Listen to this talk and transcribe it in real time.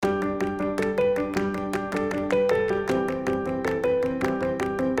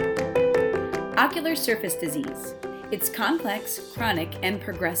Ocular surface disease. It's complex, chronic, and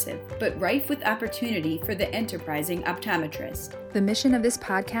progressive, but rife with opportunity for the enterprising optometrist. The mission of this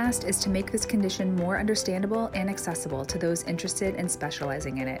podcast is to make this condition more understandable and accessible to those interested in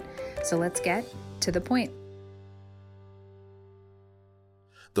specializing in it. So let's get to the point.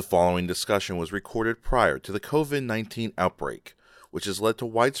 The following discussion was recorded prior to the COVID-19 outbreak, which has led to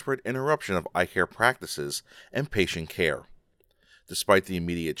widespread interruption of eye care practices and patient care. Despite the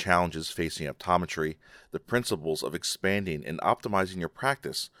immediate challenges facing optometry, the principles of expanding and optimizing your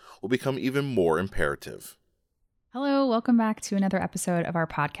practice will become even more imperative. Hello, welcome back to another episode of our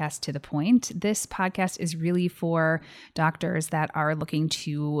podcast, To the Point. This podcast is really for doctors that are looking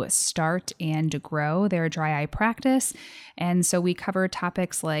to start and grow their dry eye practice. And so we cover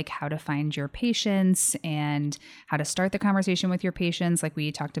topics like how to find your patients and how to start the conversation with your patients, like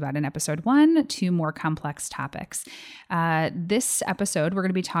we talked about in episode 1, to more complex topics. This episode, we're going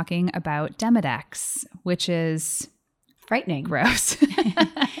to be talking about Demodex, which is frightening. Gross.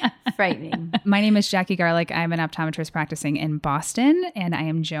 Frightening. My name is Jackie Garlick. I'm an optometrist practicing in Boston, and I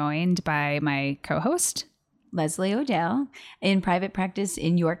am joined by my co-host, Leslie Odell, in private practice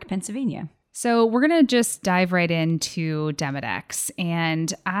in York, Pennsylvania. So we're going to just dive right into Demodex,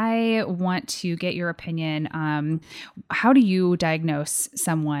 and I want to get your opinion. How do you diagnose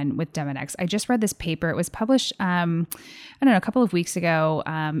someone with Demodex? I just read this paper. It was published, a couple of weeks ago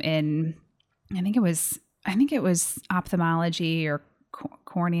in, I think it was ophthalmology or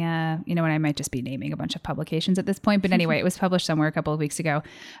cornea, and I might just be naming a bunch of publications at this point. But anyway, it was published somewhere a couple of weeks ago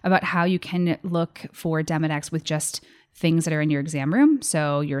about how you can look for Demodex with just things that are in your exam room.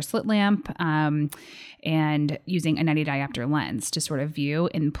 So your slit lamp and using a 90 diopter lens to sort of view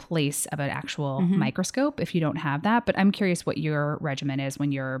in place of an actual microscope if you don't have that. But I'm curious what your regimen is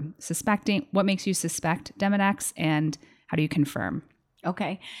when you're suspecting, what makes you suspect Demodex, and how do you confirm?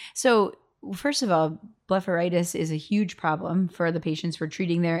 Okay. So first of all, blepharitis is a huge problem for the patients we're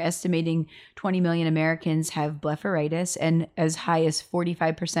treating. They're estimating 20 million Americans have blepharitis, and as high as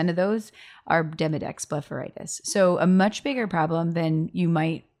 45% of those are Demodex blepharitis. So a much bigger problem than you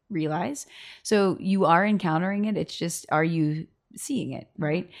might realize. So you are encountering it. It's just, are you seeing it,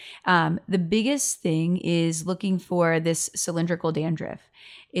 right? The biggest thing is looking for this cylindrical dandruff.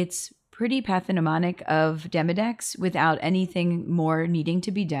 It's pretty pathognomonic of Demodex without anything more needing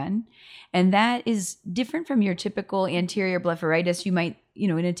to be done. And that is different from your typical anterior blepharitis. You might,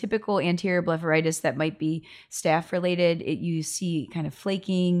 in a typical anterior blepharitis that might be staph related, you see kind of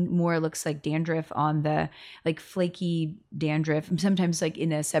flaking, more looks like dandruff on the, like flaky dandruff. And sometimes like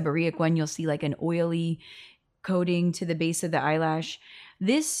in a seborrheic one, you'll see like an oily coating to the base of the eyelash.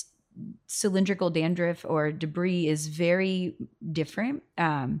 This cylindrical dandruff or debris is very different.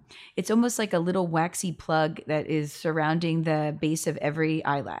 It's almost like a little waxy plug that is surrounding the base of every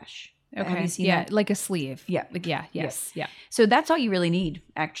eyelash. Okay. Have you seen that? Like a sleeve. Yeah. Yes. Yeah. So that's all you really need,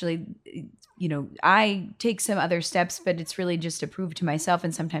 actually. I take some other steps, but it's really just to prove to myself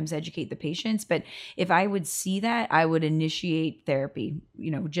and sometimes educate the patients. But if I would see that, I would initiate therapy,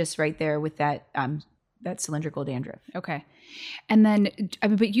 just right there with that cylindrical dandruff. Okay. And then,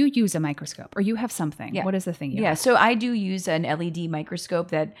 but you use a microscope, or you have something. Yeah. What is the thing you have? have? So I do use an LED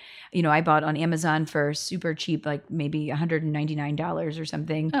microscope that, I bought on Amazon for super cheap, like maybe $199 or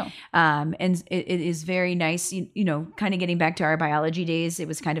something. Oh. And it is very nice, kind of getting back to our biology days. It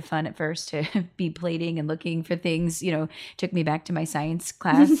was kind of fun at first to be plating and looking for things, took me back to my science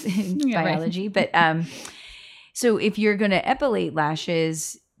class in biology. Right. But so if you're going to epilate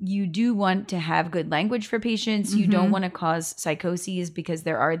lashes, you do want to have good language for patients. You don't want to cause psychoses, because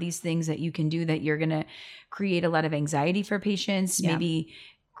there are these things that you can do that you're going to create a lot of anxiety for patients, maybe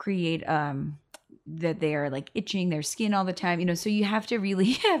create that they are like itching their skin all the time, so you have to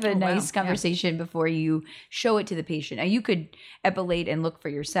really have a nice conversation before you show it to the patient. Now you could epilate and look for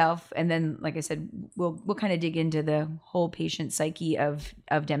yourself. And then, like I said, we'll kind of dig into the whole patient psyche of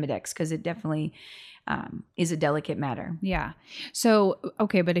Demodex, because it definitely is a dedelicate matter. Yeah. So,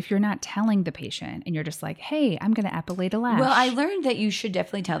 okay, but if you're not telling the patient and you're just like, hey, I'm going to epilate a lash. Well, I learned that you should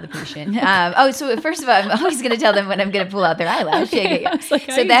definitely tell the patient. So first of all, I'm always going to tell them when I'm going to pull out their eyelash. Okay. Yeah. Like,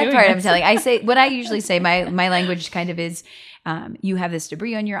 so that part I'm telling. What I usually say, my language kind of is, you have this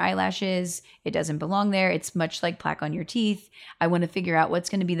debris on your eyelashes. It doesn't belong there. It's much like plaque on your teeth. I want to figure out what's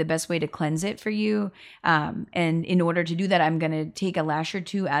going to be the best way to cleanse it for you. And in order to do that, I'm going to take a lash or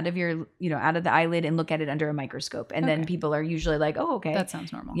two out of out of the eyelid and look at it under a microscope. And then people are usually like, oh, okay. That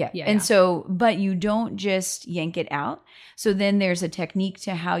sounds normal. Yeah. And so, but you don't just yank it out. So then there's a technique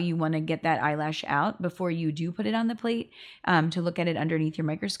to how you want to get that eyelash out before you do put it on the plate, to look at it underneath your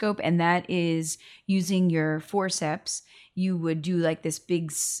microscope. And that is using your forceps. You you would do like this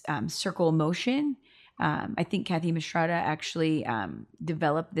big circle motion. I think Kathy Mistrada actually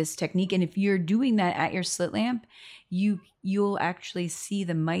developed this technique. And if you're doing that at your slit lamp, you'll actually see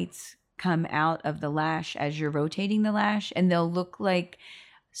the mites come out of the lash as you're rotating the lash, and they'll look like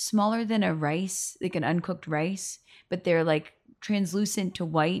smaller than a rice, like an uncooked rice, but they're like translucent to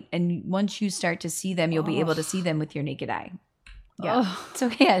white. And once you start to see them, you'll be able to see them with your naked eye. Yeah. Oh.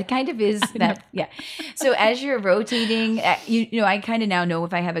 So yeah, it kind of is that. Yeah. So as you're rotating, I kind of now know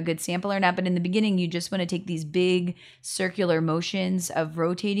if I have a good sample or not. But in the beginning, you just want to take these big circular motions of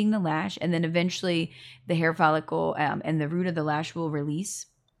rotating the lash, and then eventually the hair follicle and the root of the lash will release.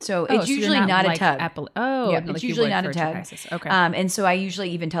 So it's usually not a tug. It's usually not a tug. Okay. And so I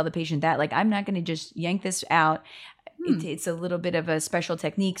usually even tell the patient that, like, I'm not going to just yank this out. It's a little bit of a special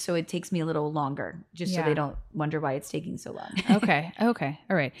technique, so it takes me a little longer, just so they don't wonder why it's taking so long. Okay.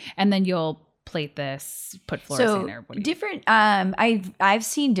 All right. And then you'll plate this, put fluorescein there. Different. I've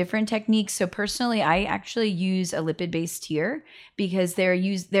seen different techniques. So personally, I actually use a lipid-based tear because they're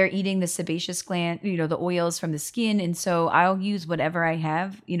eating the sebaceous gland, the oils from the skin, and so I'll use whatever I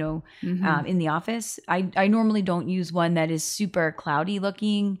have, in the office. I normally don't use one that is super cloudy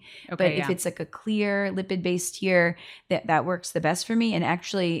looking, but if it's like a clear lipid-based tear, that works the best for me, and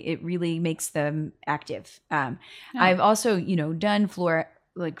actually it really makes them active. I've also done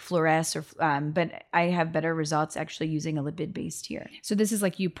fluoresce, but I have better results actually using a lipid-based tear. So this is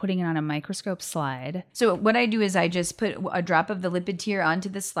like you putting it on a microscope slide. So what I do is I just put a drop of the lipid tear onto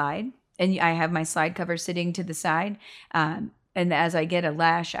the slide, and I have my slide cover sitting to the side. And as I get a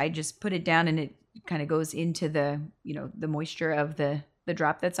lash, I just put it down, and it kind of goes into the moisture of the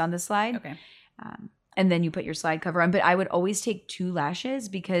drop that's on the slide. Okay. And then you put your slide cover on. But I would always take 2 lashes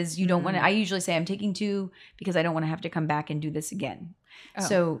because you don't want to. I usually say I'm taking 2 because I don't want to have to come back and do this again. Oh.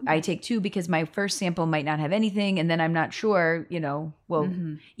 So I take 2 because my first sample might not have anything, and then I'm not sure,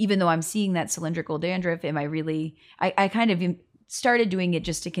 even though I'm seeing that cylindrical dandruff, am I really? I kind of started doing it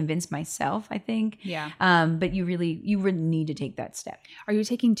just to convince myself, I think. Yeah. But you wouldn't need to take that step. Are you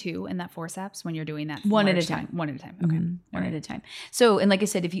taking 2 in that forceps when you're doing that? One at a time. Okay. One at a time. So, and like I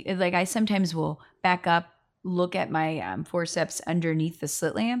said, I sometimes will back up, look at my forceps underneath the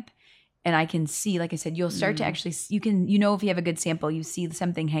slit lamp, and I can see, like I said, you'll start to actually, if you have a good sample, you see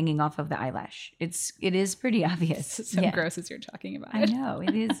something hanging off of the eyelash. It is pretty obvious. It's so gross as you're talking about it. I know,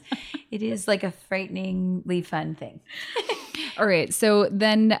 it is. It is like a frighteningly fun thing. All right. So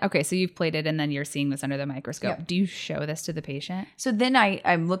then, so you've plated, and then you're seeing this under the microscope. Yep. Do you show this to the patient? So then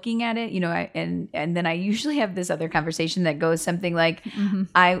I'm looking at it, and then I usually have this other conversation that goes something like,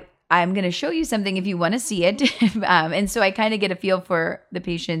 I'm going to show you something if you want to see it. And so I kind of get a feel for the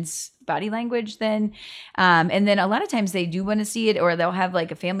patient's body language then. And then a lot of times they do want to see it, or they'll have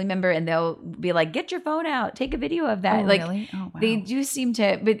like a family member and they'll be like, get your phone out, take a video of that. Oh, like, really? Oh, wow. They do seem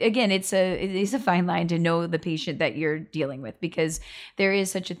to, but again, it is a fine line to know the patient that you're dealing with, because there is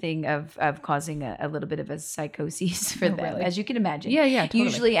such a thing of causing a little bit of a psychosis for them, really? As you can imagine. Yeah, totally.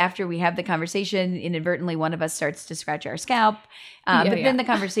 Usually after we have the conversation, inadvertently one of us starts to scratch our scalp. Then the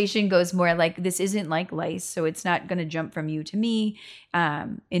conversation goes more like, this isn't like lice, so it's not going to jump from you to me,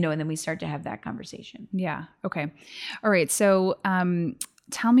 and then we start to have that conversation. Yeah. Okay. All right. So,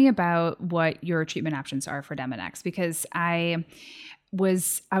 tell me about what your treatment options are for Demodex, because I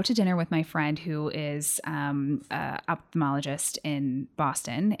was out to dinner with my friend who is an ophthalmologist in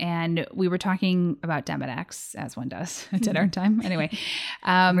Boston, and we were talking about Demodex, as one does at dinner time. Anyway,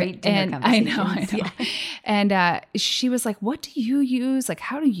 great dinner and I know. Yeah. And she was like, "What do you use? Like,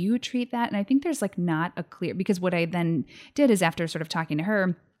 how do you treat that?" And I think there's like not a clear, because what I then did is, after sort of talking to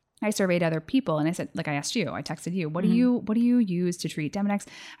her, I surveyed other people, and I said, like I asked you, I texted you, what do you use to treat Demodex?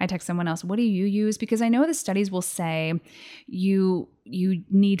 I text someone else, what do you use? Because I know the studies will say you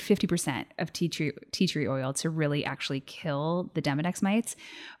need 50% of tea tree oil to really actually kill the Demodex mites,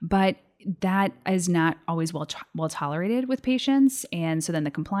 but that is not always well tolerated with patients, and so then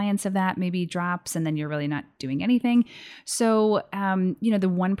the compliance of that maybe drops, and then you're really not doing anything. So the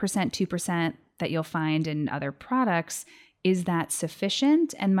 1%, 2% that you'll find in other products, is that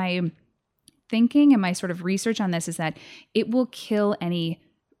sufficient? And my thinking and my sort of research on this is that it will kill any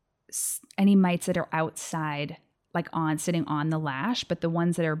mites that are outside, like sitting on the lash, but the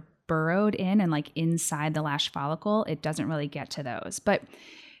ones that are burrowed in and like inside the lash follicle, it doesn't really get to those. But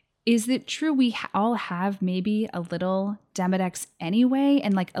is it true we all have maybe a little Demodex anyway?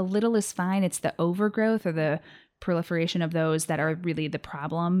 And like a little is fine. It's the overgrowth or the proliferation of those that are really the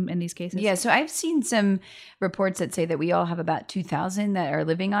problem in these cases? Yeah, so I've seen some reports that say that we all have about 2,000 that are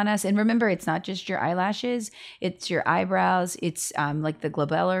living on us. And remember, it's not just your eyelashes, it's your eyebrows, it's like the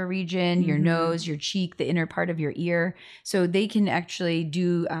glabellar region, your nose, your cheek, the inner part of your ear. So they can actually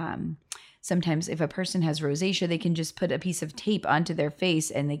do sometimes if a person has rosacea, they can just put a piece of tape onto their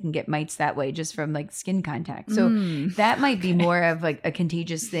face and they can get mites that way just from like skin contact. So that might be more of like a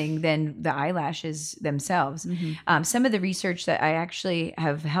contagious thing than the eyelashes themselves. Some of the research that I actually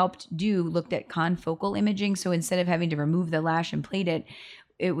have helped do looked at confocal imaging. So instead of having to remove the lash and plate it,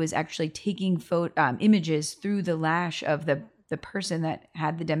 it was actually taking images through the lash of the person that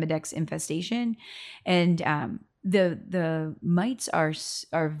had the Demodex infestation. And the mites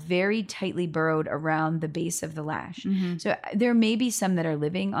are very tightly burrowed around the base of the lash. So there may be some that are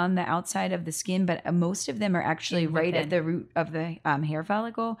living on the outside of the skin, but most of them are actually right at the root of the hair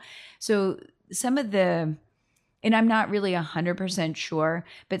follicle. So some of the, and I'm not really 100% sure,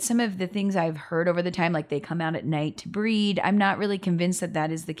 but some of the things I've heard over the time, like they come out at night to breed, I'm not really convinced that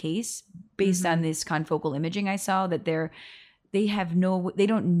that is the case based on this confocal imaging I saw, that they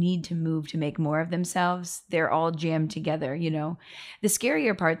don't need to move to make more of themselves. They're all jammed together, you know. The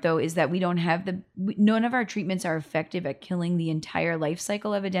scarier part though is that we don't have none of our treatments are effective at killing the entire life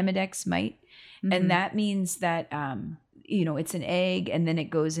cycle of a Demodex mite. And that means that, you know, it's an egg and then it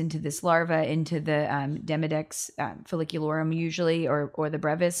goes into this larva, into the Demodex folliculorum usually, or the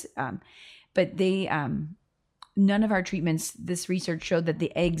brevis. But none of our treatments, this research showed that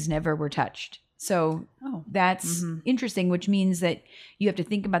the eggs never were touched. So that's interesting, which means that you have to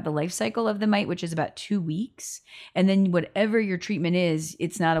think about the life cycle of the mite, which is about 2 weeks. And then whatever your treatment is,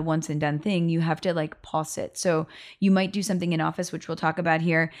 it's not a once and done thing. You have to like pulse it. So you might do something in office, which we'll talk about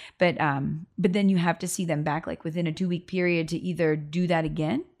here. But then you have to see them back like within a 2 week period to either do that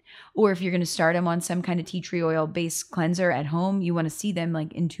again, or if you're going to start them on some kind of tea tree oil based cleanser at home, you want to see them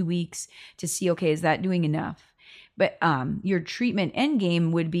like in 2 weeks to see, okay, is that doing enough? But your treatment end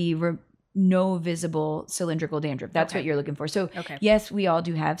game would be no visible cylindrical dandruff. That's what you're looking for. So yes, we all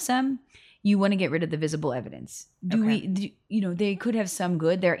do have some. You want to get rid of the visible evidence. They could have some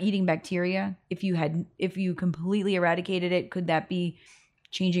good. They're eating bacteria. If you completely eradicated it, could that be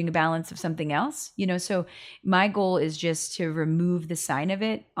changing the balance of something else? You know, so my goal is just to remove the sign of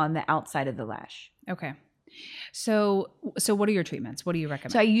it on the outside of the lash. Okay. So what are your treatments? What do you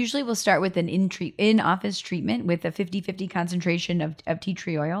recommend? So I usually will start with an in-office treatment with a 50-50 concentration of tea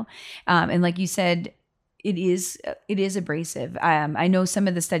tree oil. And like you said, it is abrasive. I know some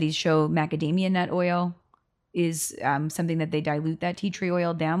of the studies show macadamia nut oil is something that they dilute that tea tree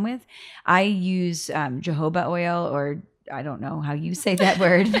oil down with. I use jojoba oil, or I don't know how you say that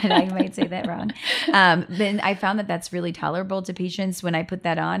word, but I might say that wrong. Then I found that that's really tolerable to patients. When I put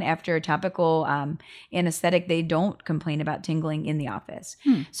that on after a topical anesthetic, they don't complain about tingling in the office.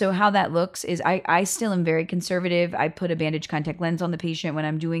 So how that looks is I still am very conservative. I put a bandage contact lens on the patient when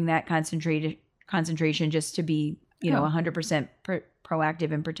I'm doing that concentration just to be, 100%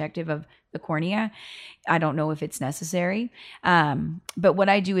 proactive and protective of the cornea. I don't know if it's necessary. But what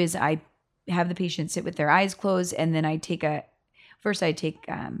I do is I have the patient sit with their eyes closed, and then I take an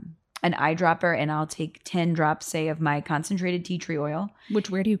eyedropper, and I'll take 10 drops, say, of my concentrated tea tree oil.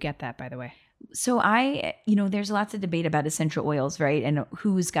 Where do you get that, by the way? So there's lots of debate about essential oils, right? And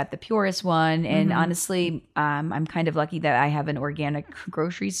who's got the purest one. And honestly, I'm kind of lucky that I have an organic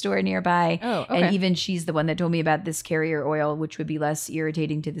grocery store nearby. Oh, okay. And even she's the one that told me about this carrier oil, which would be less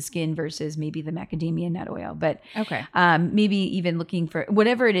irritating to the skin versus maybe the macadamia nut oil. But maybe even looking for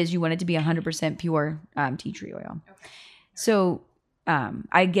whatever it is, you want it to be 100% pure tea tree oil. Okay. So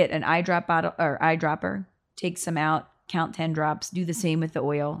I get an eyedropper, take some out, count 10 drops, do the same with the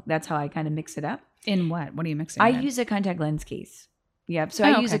oil. That's how I kind of mix it up. In what? What are you mixing? I use a contact lens case. Yeah. So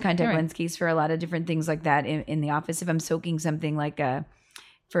I use a contact lens case for a lot of different things like that in the office. If I'm soaking something like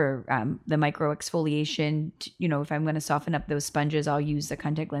for the micro exfoliation, if I'm going to soften up those sponges, I'll use the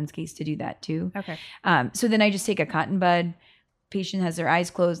contact lens case to do that too. Okay. So then I just take a cotton bud. Patient has their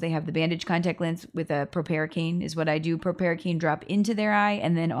eyes closed. They have the bandage contact lens with a proparacaine is what I do. Proparacaine drop into their eye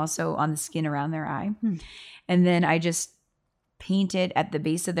and then also on the skin around their eye. And then I just paint it at the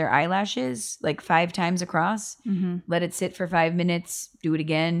base of their eyelashes like 5 times across. Let it sit for 5 minutes. Do it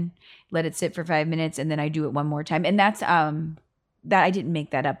again. Let it sit for 5 minutes. And then I do it one more time. And that's that I didn't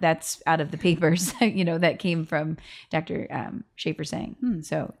make that up. That's out of the papers, that came from Dr. Schaefer Sang.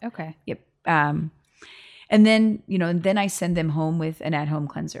 So, okay. Yep. And then, then I send them home with an at-home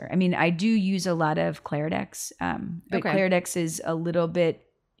cleanser. I mean, I do use a lot of Claridex, but Claridex is a little bit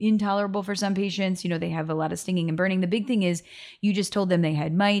intolerable for some patients. They have a lot of stinging and burning. The big thing is you just told them they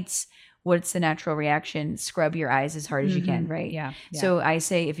had mites. what's the natural reaction? Scrub your eyes as hard as you can, right? Yeah. So I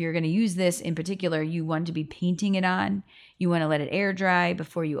say if you're going to use this in particular, you want to be painting it on. You want to let it air dry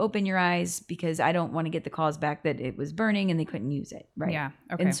before you open your eyes, because I don't want to get the calls back that it was burning and they couldn't use it, right? Yeah.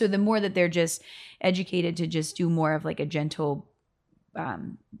 Okay. And so the more that they're just educated to just do more of like a gentle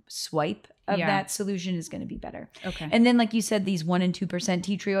swipe of that solution is going to be better. Okay. And then, like you said, these 1% and 2%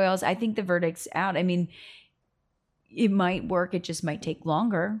 tea tree oils, I think the verdict's out. I mean, it might work. It just might take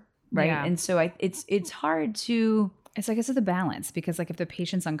longer, right? Yeah. And so it's hard to. It's like, it's the balance, because like if the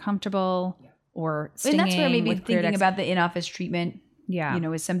patient's uncomfortable or stinging, and that's where maybe with thinking Cleardex, about the in-office treatment,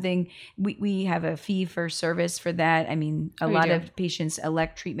 is something we have a fee for service for that. I mean, a lot of patients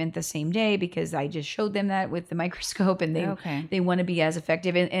elect treatment the same day because I just showed them that with the microscope, and they want to be as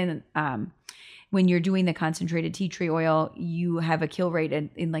effective. And when you're doing the concentrated tea tree oil, you have a kill rate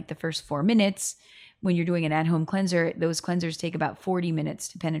in like the first 4 minutes. When you're doing an at-home cleanser, those cleansers take about 40 minutes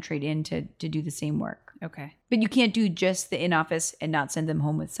to penetrate in to do the same work. Okay. But you can't do just the in-office and not send them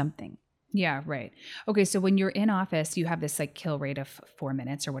home with something. Yeah, right. Okay, so when you're in office, you have this like kill rate of 4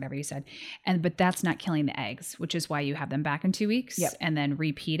 minutes or whatever you said, but that's not killing the eggs, which is why you have them back in 2 weeks, and then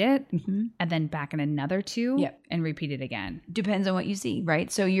repeat it, and then back in another 2, and repeat it again. Depends on what you see,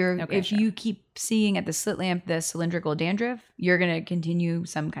 right? So if you keep seeing at the slit lamp the cylindrical dandruff, you're going to continue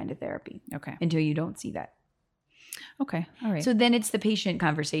some kind of therapy, until you don't see that. Okay. All right. So then it's the patient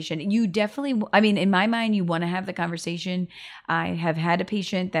conversation. You definitely, I mean, in my mind, you want to have the conversation. I have had a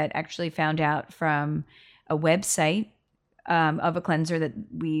patient that actually found out from a website of a cleanser that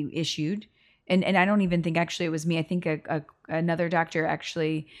we issued. And I don't even think actually it was me. I think another doctor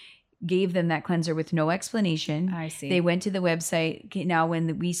actually gave them that cleanser with no explanation. I see. They went to the website. Now,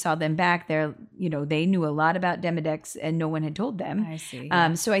 when we saw them back there, they knew a lot about Demodex and no one had told them. I see.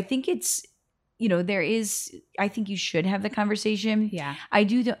 So I think it's, I think you should have the conversation. Yeah. I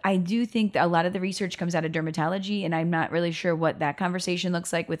do think that a lot of the research comes out of dermatology, and I'm not really sure what that conversation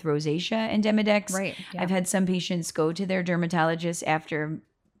looks like with rosacea and Demodex. Right. Yeah. I've had some patients go to their dermatologist after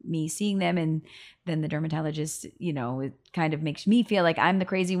me seeing them, and then the dermatologist, it kind of makes me feel like I'm the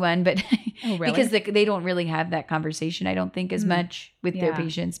crazy one, but because they don't really have that conversation, I don't think as much with their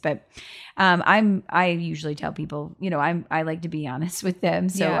patients. But I usually tell people, I like to be honest with them.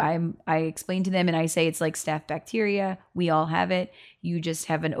 So I explain to them and I say, it's like staph bacteria. We all have it. You just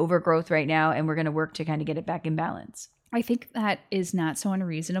have an overgrowth right now, and we're going to work to kind of get it back in balance. I think that is not so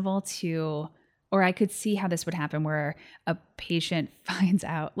unreasonable or I could see how this would happen where a patient finds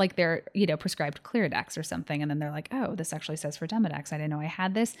out, like they're, prescribed Cleardex or something, and then they're like, oh, this actually says for Demodex. I didn't know I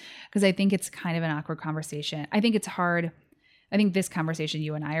had this. Because I think it's kind of an awkward conversation. I think it's hard. I think this conversation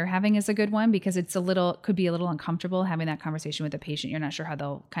you and I are having is a good one, because it's could be a little uncomfortable having that conversation with the patient. You're not sure how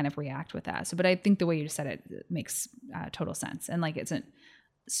they'll kind of react with that. But I think the way you said it makes total sense. And like, it's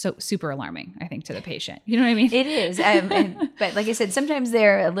so super alarming, I think, to the patient. You know what I mean? It is. But like I said, sometimes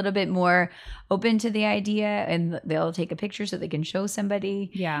they're a little bit more open to the idea, and they'll take a picture so they can show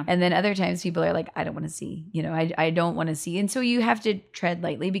somebody. Yeah. And then other times people are like, I don't want to see, I don't want to see. And so you have to tread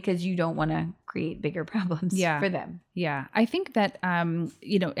lightly, because you don't want to create bigger problems for them. Yeah. I think that,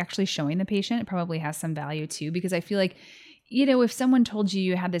 actually showing the patient probably has some value too, because I feel like, if someone told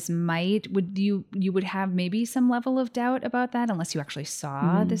you had this mite, you would have maybe some level of doubt about that unless you actually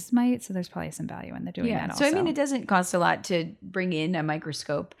saw this mite. So there's probably some value in doing that also. So, it doesn't cost a lot to bring in a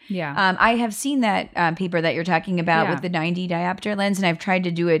microscope. Yeah. I have seen that paper that you're talking about with the 90 diopter lens, and I've tried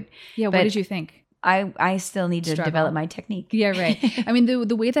to do it. Yeah. What did you think? I still need to develop my technique. Yeah, right. I mean,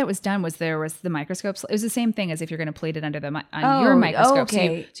 the way that was done was there was the microscopes. It was the same thing as if you're going to plate it under your microscope.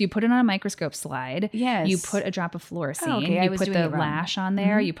 Okay. So you put it on a microscope slide. Yes. You put a drop of fluorescein. Oh, okay. You put the lash on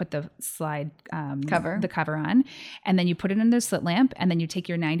there. You put the slide the cover on, and then you put it in the slit lamp, and then you take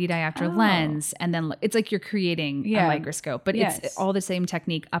your 90 diopter lens, and then it's like you're creating a microscope, but it's all the same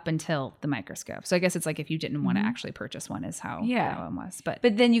technique up until the microscope. So I guess it's like if you didn't want to actually purchase one, is how it was.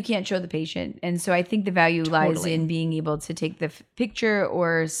 But then you can't show the patient, and so I think the value lies in being able to take the picture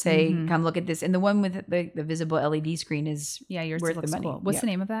or say, come look at this. And the one with the visible LED screen is yours worth looks the money. cool. What's the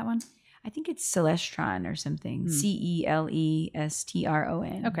name of that one? I think it's Celestron or something.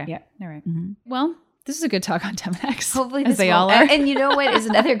 Celestron. Okay. Yeah. All right. Well, this is a good talk on Demodex. Hopefully as they all are. And you know what is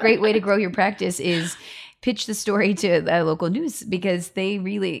another great way to grow your practice is pitch the story to local news, because they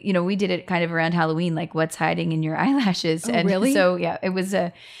really, we did it kind of around Halloween, like what's hiding in your eyelashes. Oh, and really? So it was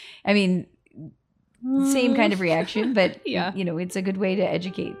same kind of reaction, but it's a good way to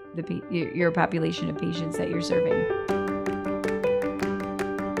educate your population of patients that you're serving.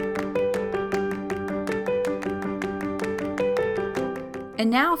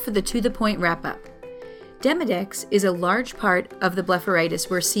 And now for the To The Point wrap up. Demodex is a large part of the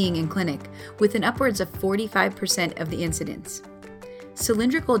blepharitis we're seeing in clinic, with an upwards of 45% of the incidence.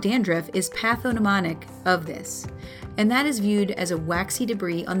 Cylindrical dandruff is pathognomonic of this, and that is viewed as a waxy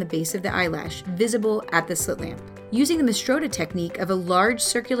debris on the base of the eyelash, visible at the slit lamp. Using the Mistrota technique of a large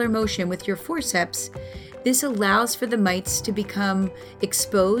circular motion with your forceps, this allows for the mites to become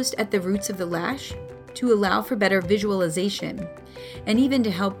exposed at the roots of the lash to allow for better visualization, and even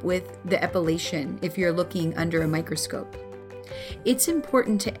to help with the epilation if you're looking under a microscope. It's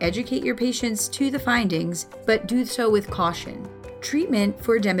important to educate your patients to the findings, but do so with caution. Treatment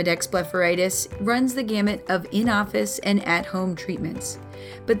for Demodex blepharitis runs the gamut of in-office and at-home treatments,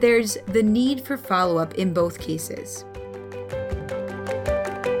 but there's the need for follow-up in both cases.